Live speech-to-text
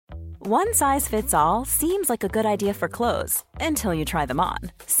One size fits all seems like a good idea for clothes until you try them on.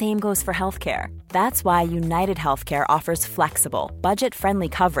 Same goes for healthcare. That's why United Healthcare offers flexible, budget-friendly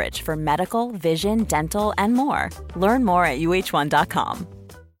coverage for medical, vision, dental, and more. Learn more at uh1.com.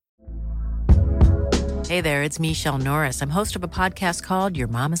 Hey there, it's Michelle Norris. I'm host of a podcast called Your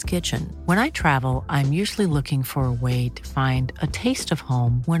Mama's Kitchen. When I travel, I'm usually looking for a way to find a taste of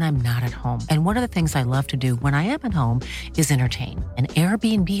home when I'm not at home. And one of the things I love to do when I am at home is entertain. And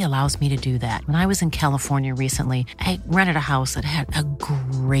Airbnb allows me to do that. When I was in California recently, I rented a house that had a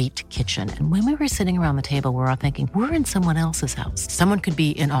great kitchen. And when we were sitting around the table, we're all thinking, we're in someone else's house. Someone could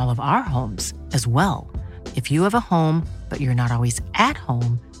be in all of our homes as well. If you have a home, but you're not always at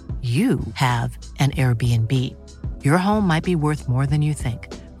home, you have an Airbnb. Your home might be worth more than you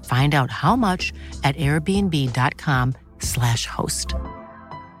think. Find out how much at airbnb.com/host.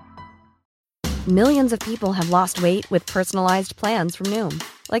 Millions of people have lost weight with personalized plans from Noom.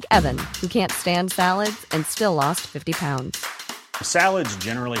 Like Evan, who can't stand salads and still lost 50 pounds. Salads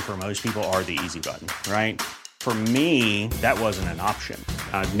generally for most people are the easy button, right? For me, that wasn't an option.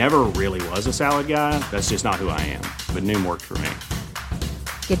 I never really was a salad guy. That's just not who I am. But Noom worked for me.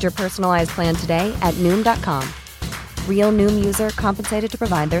 Get your personalized plan today at Noom.com. Real Noom user compensated to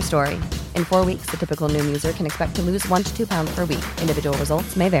provide their story. In 4 weeks, the typical Noom user can expect to lose 1 to 2 pounds per week. Individual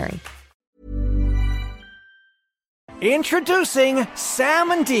results may vary. Introducing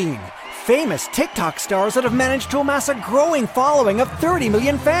Sam and Dean, famous TikTok stars that have managed to amass a growing following of 30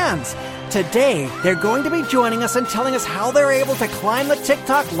 million fans. Today, they're going to be joining us and telling us how they're able to climb the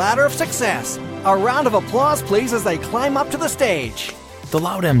TikTok ladder of success. A round of applause, please, as they climb up to the stage. The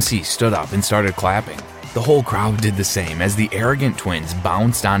loud MC stood up and started clapping. The whole crowd did the same as the arrogant twins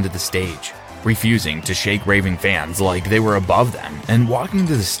bounced onto the stage, refusing to shake raving fans like they were above them and walking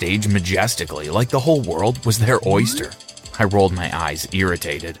to the stage majestically like the whole world was their oyster. I rolled my eyes,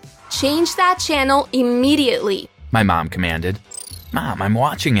 irritated. Change that channel immediately, My mom commanded. Mom, I'm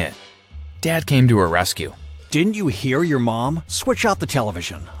watching it. Dad came to her rescue. Didn't you hear your mom? Switch out the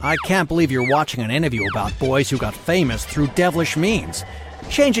television. I can't believe you're watching an interview about boys who got famous through devilish means.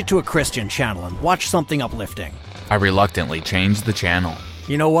 Change it to a Christian channel and watch something uplifting. I reluctantly changed the channel.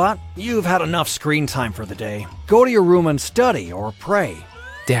 You know what? You've had enough screen time for the day. Go to your room and study or pray.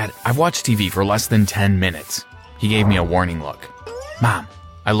 Dad, I've watched TV for less than 10 minutes. He gave me a warning look. Mom.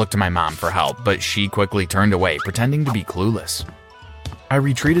 I looked to my mom for help, but she quickly turned away, pretending to be clueless. I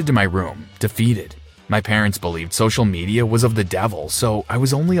retreated to my room, defeated. My parents believed social media was of the devil, so I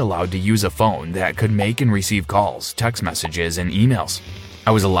was only allowed to use a phone that could make and receive calls, text messages, and emails.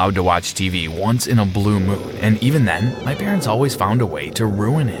 I was allowed to watch TV once in a blue moon, and even then, my parents always found a way to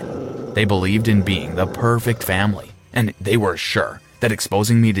ruin it. They believed in being the perfect family, and they were sure that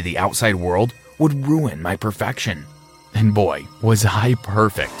exposing me to the outside world would ruin my perfection. And boy, was I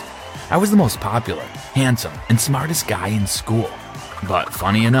perfect. I was the most popular, handsome, and smartest guy in school. But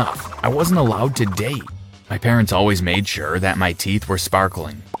funny enough, I wasn't allowed to date. My parents always made sure that my teeth were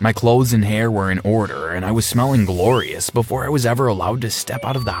sparkling, my clothes and hair were in order, and I was smelling glorious before I was ever allowed to step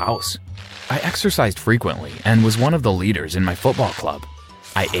out of the house. I exercised frequently and was one of the leaders in my football club.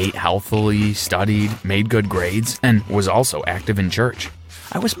 I ate healthily, studied, made good grades, and was also active in church.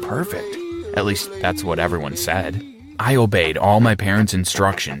 I was perfect. At least that's what everyone said. I obeyed all my parents'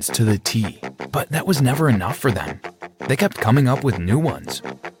 instructions to the T, but that was never enough for them. They kept coming up with new ones.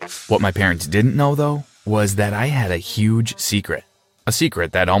 What my parents didn't know, though, was that I had a huge secret. A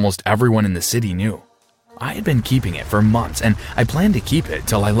secret that almost everyone in the city knew. I had been keeping it for months, and I planned to keep it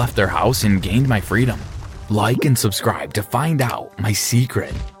till I left their house and gained my freedom. Like and subscribe to find out my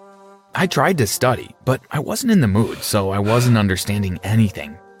secret. I tried to study, but I wasn't in the mood, so I wasn't understanding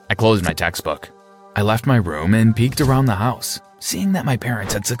anything. I closed my textbook. I left my room and peeked around the house. Seeing that my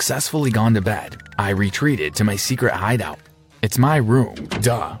parents had successfully gone to bed, I retreated to my secret hideout. It's my room,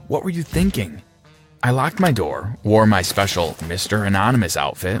 duh, what were you thinking? I locked my door, wore my special Mr. Anonymous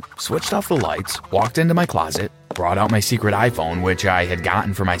outfit, switched off the lights, walked into my closet, brought out my secret iPhone, which I had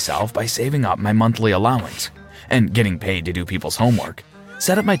gotten for myself by saving up my monthly allowance and getting paid to do people's homework,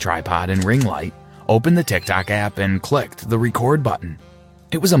 set up my tripod and ring light, opened the TikTok app, and clicked the record button.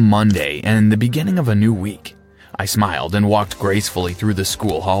 It was a Monday and the beginning of a new week. I smiled and walked gracefully through the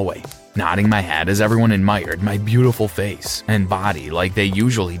school hallway, nodding my head as everyone admired my beautiful face and body like they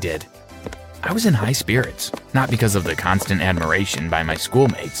usually did. I was in high spirits, not because of the constant admiration by my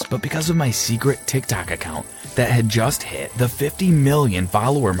schoolmates, but because of my secret TikTok account that had just hit the 50 million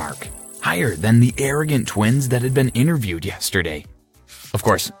follower mark, higher than the arrogant twins that had been interviewed yesterday. Of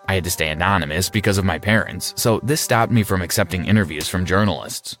course, I had to stay anonymous because of my parents, so this stopped me from accepting interviews from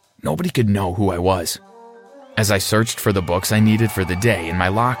journalists. Nobody could know who I was. As I searched for the books I needed for the day in my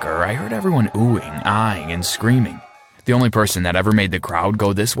locker, I heard everyone oohing, eyeing, and screaming. The only person that ever made the crowd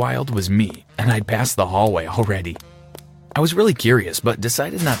go this wild was me, and I'd passed the hallway already. I was really curious, but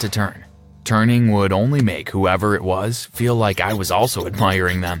decided not to turn. Turning would only make whoever it was feel like I was also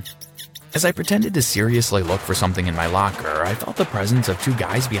admiring them. As I pretended to seriously look for something in my locker, I felt the presence of two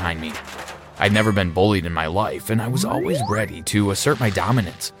guys behind me. I'd never been bullied in my life, and I was always ready to assert my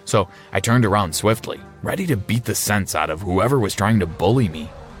dominance, so I turned around swiftly, ready to beat the sense out of whoever was trying to bully me.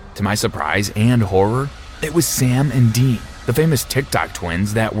 To my surprise and horror, it was Sam and Dean, the famous TikTok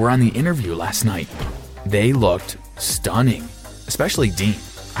twins that were on the interview last night. They looked stunning, especially Dean.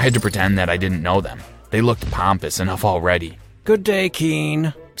 I had to pretend that I didn't know them. They looked pompous enough already. Good day,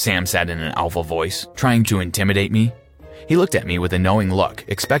 Keen, Sam said in an alpha voice, trying to intimidate me. He looked at me with a knowing look,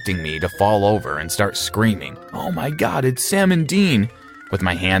 expecting me to fall over and start screaming, "Oh my God, it's Sam and Dean!" with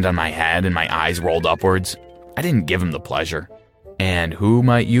my hand on my head and my eyes rolled upwards. I didn't give him the pleasure. "And who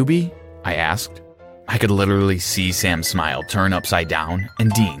might you be?" I asked. I could literally see Sam's smile turn upside down,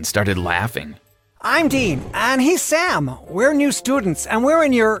 and Dean started laughing. I'm Dean, and he's Sam. We're new students, and we're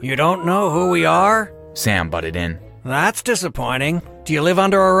in your... You don't know who we are? Sam butted in. That's disappointing. Do you live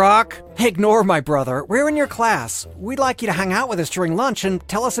under a rock? Ignore my brother. We're in your class. We'd like you to hang out with us during lunch and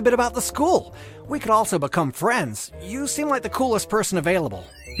tell us a bit about the school. We could also become friends. You seem like the coolest person available.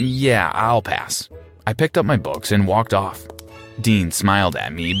 Yeah, I'll pass. I picked up my books and walked off. Dean smiled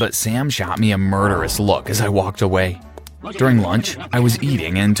at me, but Sam shot me a murderous look as I walked away. During lunch, I was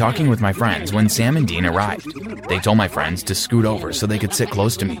eating and talking with my friends when Sam and Dean arrived. They told my friends to scoot over so they could sit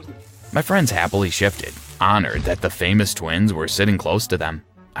close to me. My friends happily shifted, honored that the famous twins were sitting close to them.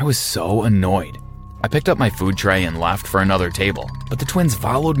 I was so annoyed. I picked up my food tray and left for another table, but the twins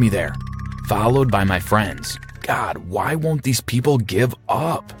followed me there, followed by my friends. God, why won't these people give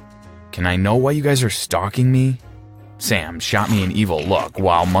up? Can I know why you guys are stalking me? Sam shot me an evil look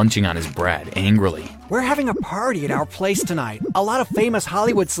while munching on his bread angrily. We're having a party at our place tonight. A lot of famous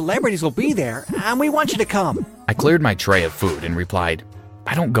Hollywood celebrities will be there, and we want you to come. I cleared my tray of food and replied,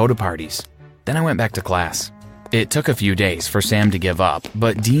 I don't go to parties. Then I went back to class. It took a few days for Sam to give up,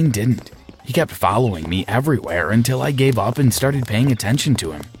 but Dean didn't. He kept following me everywhere until I gave up and started paying attention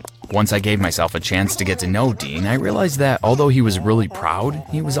to him. Once I gave myself a chance to get to know Dean, I realized that although he was really proud,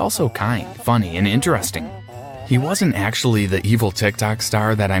 he was also kind, funny, and interesting. He wasn't actually the evil TikTok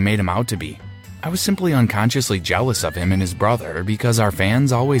star that I made him out to be. I was simply unconsciously jealous of him and his brother because our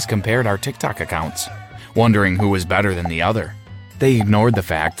fans always compared our TikTok accounts, wondering who was better than the other. They ignored the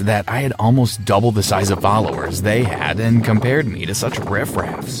fact that I had almost double the size of followers they had and compared me to such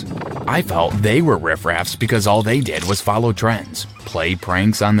riffraffs. I felt they were riffraffs because all they did was follow trends, play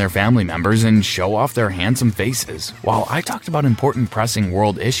pranks on their family members, and show off their handsome faces, while I talked about important pressing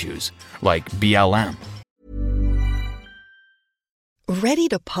world issues like BLM. Ready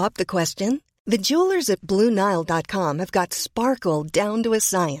to pop the question? The jewelers at BlueNile.com have got sparkle down to a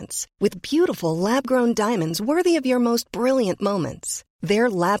science with beautiful lab-grown diamonds worthy of your most brilliant moments. Their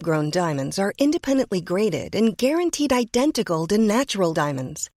lab-grown diamonds are independently graded and guaranteed identical to natural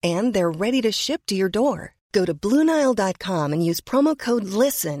diamonds, and they're ready to ship to your door. Go to BlueNile.com and use promo code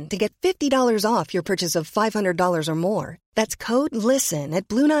LISTEN to get $50 off your purchase of $500 or more. That's code LISTEN at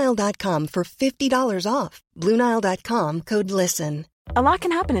BlueNile.com for $50 off. BlueNile.com, code LISTEN. A lot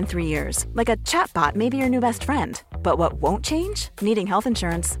can happen in 3 years, like a chatbot may be your new best friend. But what won't change? Needing health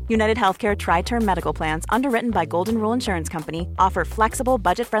insurance. United Healthcare Tri-Term Medical Plans, underwritten by Golden Rule Insurance Company, offer flexible,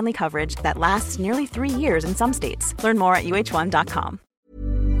 budget-friendly coverage that lasts nearly 3 years in some states. Learn more at uh1.com.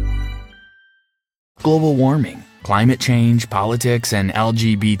 Global warming, climate change, politics, and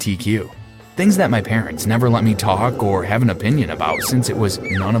LGBTQ. Things that my parents never let me talk or have an opinion about since it was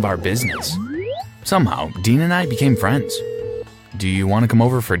none of our business. Somehow, Dean and I became friends. Do you want to come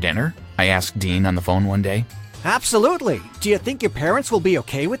over for dinner? I asked Dean on the phone one day. Absolutely. Do you think your parents will be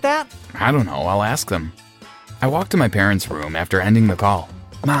okay with that? I don't know, I'll ask them. I walked to my parents' room after ending the call.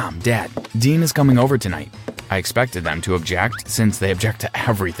 Mom, Dad, Dean is coming over tonight. I expected them to object since they object to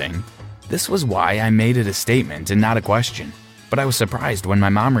everything. This was why I made it a statement and not a question. But I was surprised when my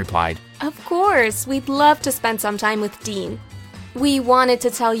mom replied, Of course, we'd love to spend some time with Dean. We wanted to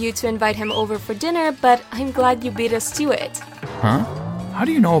tell you to invite him over for dinner, but I'm glad you beat us to it. Huh? How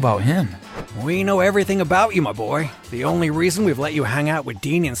do you know about him? We know everything about you, my boy. The only reason we've let you hang out with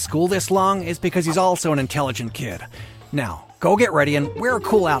Dean in school this long is because he's also an intelligent kid. Now, go get ready and wear a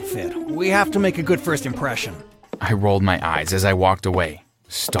cool outfit. We have to make a good first impression. I rolled my eyes as I walked away.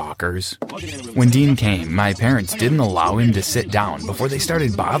 Stalkers. When Dean came, my parents didn't allow him to sit down before they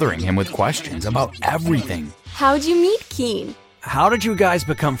started bothering him with questions about everything. How'd you meet Keen? How did you guys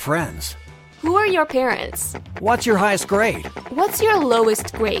become friends? Who are your parents? What's your highest grade? What's your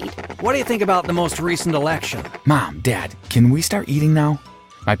lowest grade? What do you think about the most recent election? Mom, Dad, can we start eating now?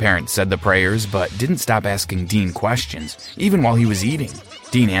 My parents said the prayers, but didn't stop asking Dean questions, even while he was eating.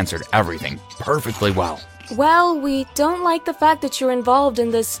 Dean answered everything perfectly well. Well, we don't like the fact that you're involved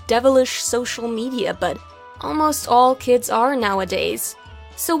in this devilish social media, but almost all kids are nowadays.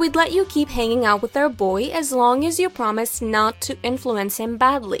 So we'd let you keep hanging out with our boy as long as you promise not to influence him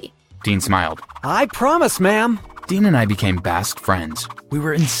badly. Dean smiled. I promise, ma'am. Dean and I became best friends. We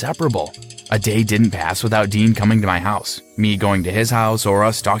were inseparable. A day didn't pass without Dean coming to my house, me going to his house, or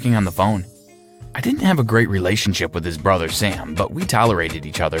us talking on the phone. I didn't have a great relationship with his brother Sam, but we tolerated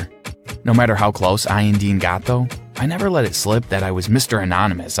each other. No matter how close I and Dean got, though, I never let it slip that I was Mr.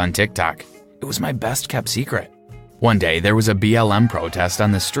 Anonymous on TikTok. It was my best kept secret. One day, there was a BLM protest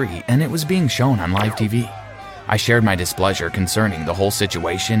on the street, and it was being shown on live TV. I shared my displeasure concerning the whole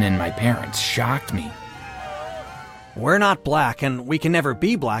situation, and my parents shocked me. We're not black, and we can never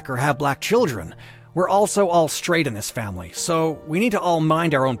be black or have black children. We're also all straight in this family, so we need to all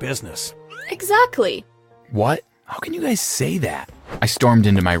mind our own business. Exactly. What? How can you guys say that? I stormed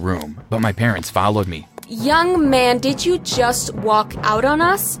into my room, but my parents followed me. Young man, did you just walk out on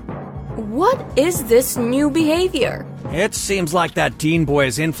us? What is this new behavior? It seems like that Dean boy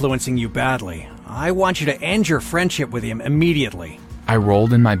is influencing you badly. I want you to end your friendship with him immediately. I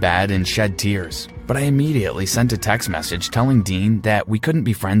rolled in my bed and shed tears, but I immediately sent a text message telling Dean that we couldn't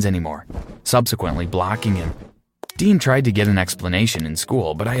be friends anymore, subsequently blocking him. Dean tried to get an explanation in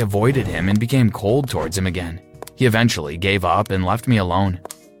school, but I avoided him and became cold towards him again. He eventually gave up and left me alone.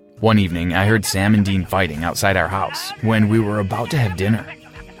 One evening, I heard Sam and Dean fighting outside our house when we were about to have dinner.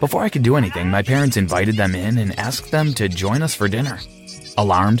 Before I could do anything, my parents invited them in and asked them to join us for dinner.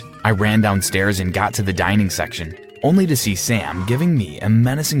 Alarmed, I ran downstairs and got to the dining section, only to see Sam giving me a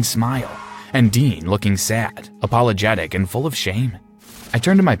menacing smile and Dean looking sad, apologetic, and full of shame. I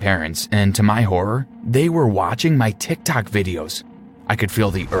turned to my parents, and to my horror, they were watching my TikTok videos. I could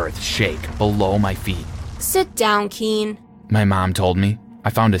feel the earth shake below my feet. Sit down, Keen. My mom told me. I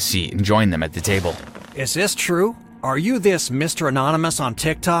found a seat and joined them at the table. Is this true? Are you this Mr. Anonymous on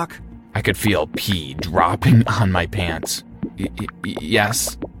TikTok? I could feel pee dropping on my pants.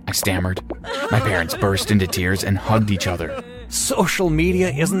 Yes, I stammered. My parents burst into tears and hugged each other. Social media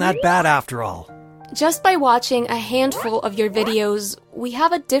isn't that bad after all. Just by watching a handful of your videos, we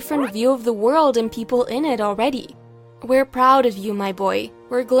have a different view of the world and people in it already. We're proud of you, my boy.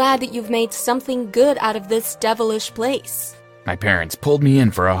 We're glad that you've made something good out of this devilish place. My parents pulled me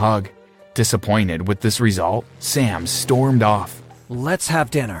in for a hug. Disappointed with this result, Sam stormed off. Let's have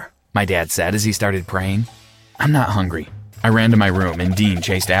dinner, my dad said as he started praying. I'm not hungry. I ran to my room and Dean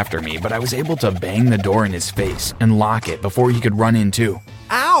chased after me, but I was able to bang the door in his face and lock it before he could run in too.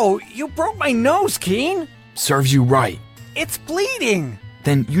 Ow! You broke my nose, Keen! Serves you right. It's bleeding!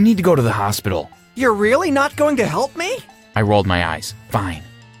 Then you need to go to the hospital. You're really not going to help me? I rolled my eyes. Fine.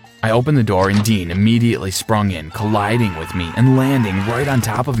 I opened the door and Dean immediately sprung in, colliding with me and landing right on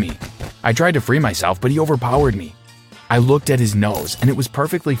top of me. I tried to free myself, but he overpowered me. I looked at his nose and it was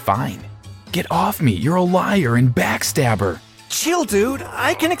perfectly fine. Get off me, you're a liar and backstabber. Chill, dude,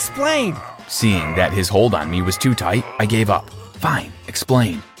 I can explain. Seeing that his hold on me was too tight, I gave up. Fine,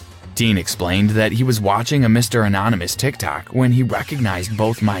 explain. Dean explained that he was watching a Mr. Anonymous TikTok when he recognized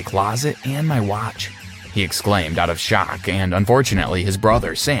both my closet and my watch. He exclaimed out of shock, and unfortunately his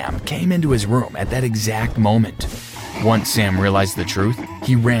brother, Sam, came into his room at that exact moment. Once Sam realized the truth,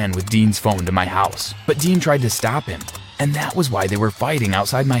 he ran with Dean's phone to my house, but Dean tried to stop him, and that was why they were fighting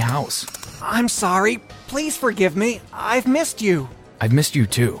outside my house. I'm sorry. Please forgive me. I've missed you. I've missed you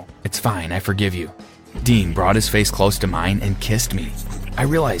too. It's fine, I forgive you. Dean brought his face close to mine and kissed me. I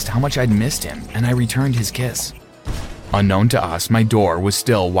realized how much I'd missed him, and I returned his kiss. Unknown to us, my door was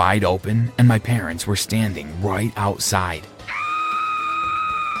still wide open, and my parents were standing right outside.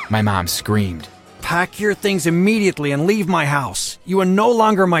 My mom screamed. Pack your things immediately and leave my house. You are no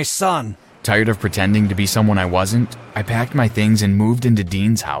longer my son. Tired of pretending to be someone I wasn't, I packed my things and moved into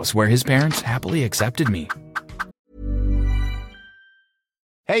Dean's house, where his parents happily accepted me.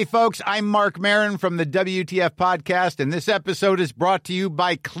 Hey folks, I'm Mark Maron from the WTF Podcast, and this episode is brought to you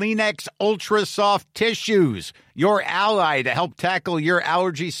by Kleenex Ultra Soft Tissues, your ally to help tackle your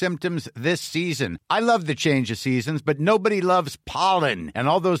allergy symptoms this season. I love the change of seasons, but nobody loves pollen and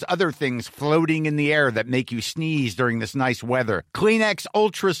all those other things floating in the air that make you sneeze during this nice weather. Kleenex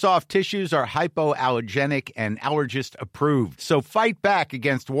Ultra Soft Tissues are hypoallergenic and allergist approved, so fight back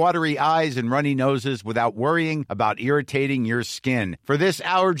against watery eyes and runny noses without worrying about irritating your skin. For this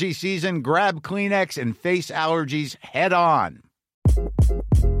allergy season, grab Kleenex and face allergies head on.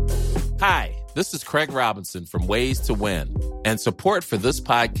 Hi, this is Craig Robinson from Ways to Win, and support for this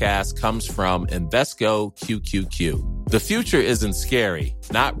podcast comes from Invesco QQQ. The future isn't scary.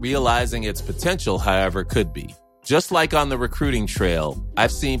 Not realizing its potential, however, could be. Just like on the recruiting trail,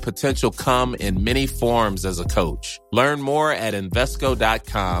 I've seen potential come in many forms as a coach. Learn more at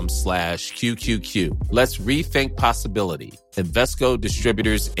Invesco.com/QQQ. Let's rethink possibility. Invesco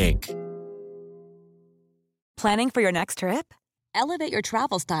Distributors, Inc. Planning for your next trip? Elevate your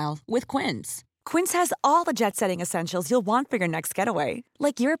travel style with Quince. Quince has all the jet-setting essentials you'll want for your next getaway,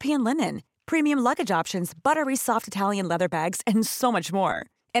 like European linen, premium luggage options, buttery soft Italian leather bags, and so much more.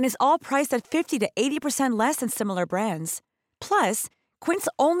 And is all priced at 50 to 80% less than similar brands. Plus, Quince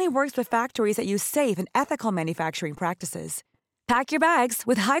only works with factories that use safe and ethical manufacturing practices. Pack your bags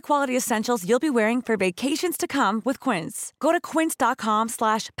with high-quality essentials you'll be wearing for vacations to come with Quince. Go to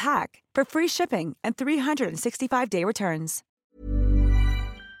quince.com/pack for free shipping and 365-day returns.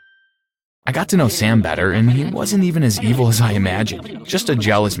 I got to know Sam better, and he wasn't even as evil as I imagined, just a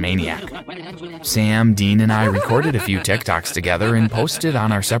jealous maniac. Sam, Dean, and I recorded a few TikToks together and posted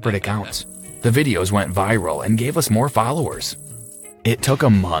on our separate accounts. The videos went viral and gave us more followers. It took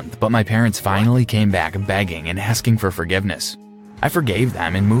a month, but my parents finally came back begging and asking for forgiveness. I forgave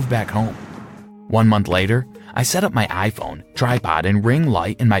them and moved back home. 1 month later, I set up my iPhone, tripod, and ring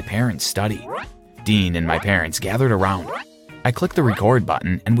light in my parents' study. Dean and my parents gathered around. I clicked the record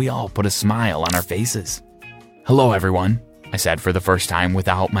button and we all put a smile on our faces. "Hello, everyone," I said for the first time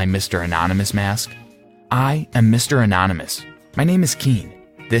without my Mr. Anonymous mask. "I am Mr. Anonymous. My name is Keen.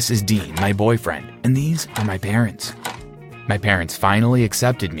 This is Dean, my boyfriend, and these are my parents." My parents finally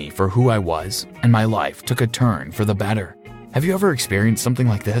accepted me for who I was, and my life took a turn for the better. Have you ever experienced something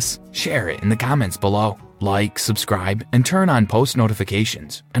like this? Share it in the comments below. Like, subscribe, and turn on post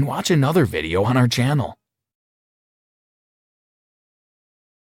notifications, and watch another video on our channel.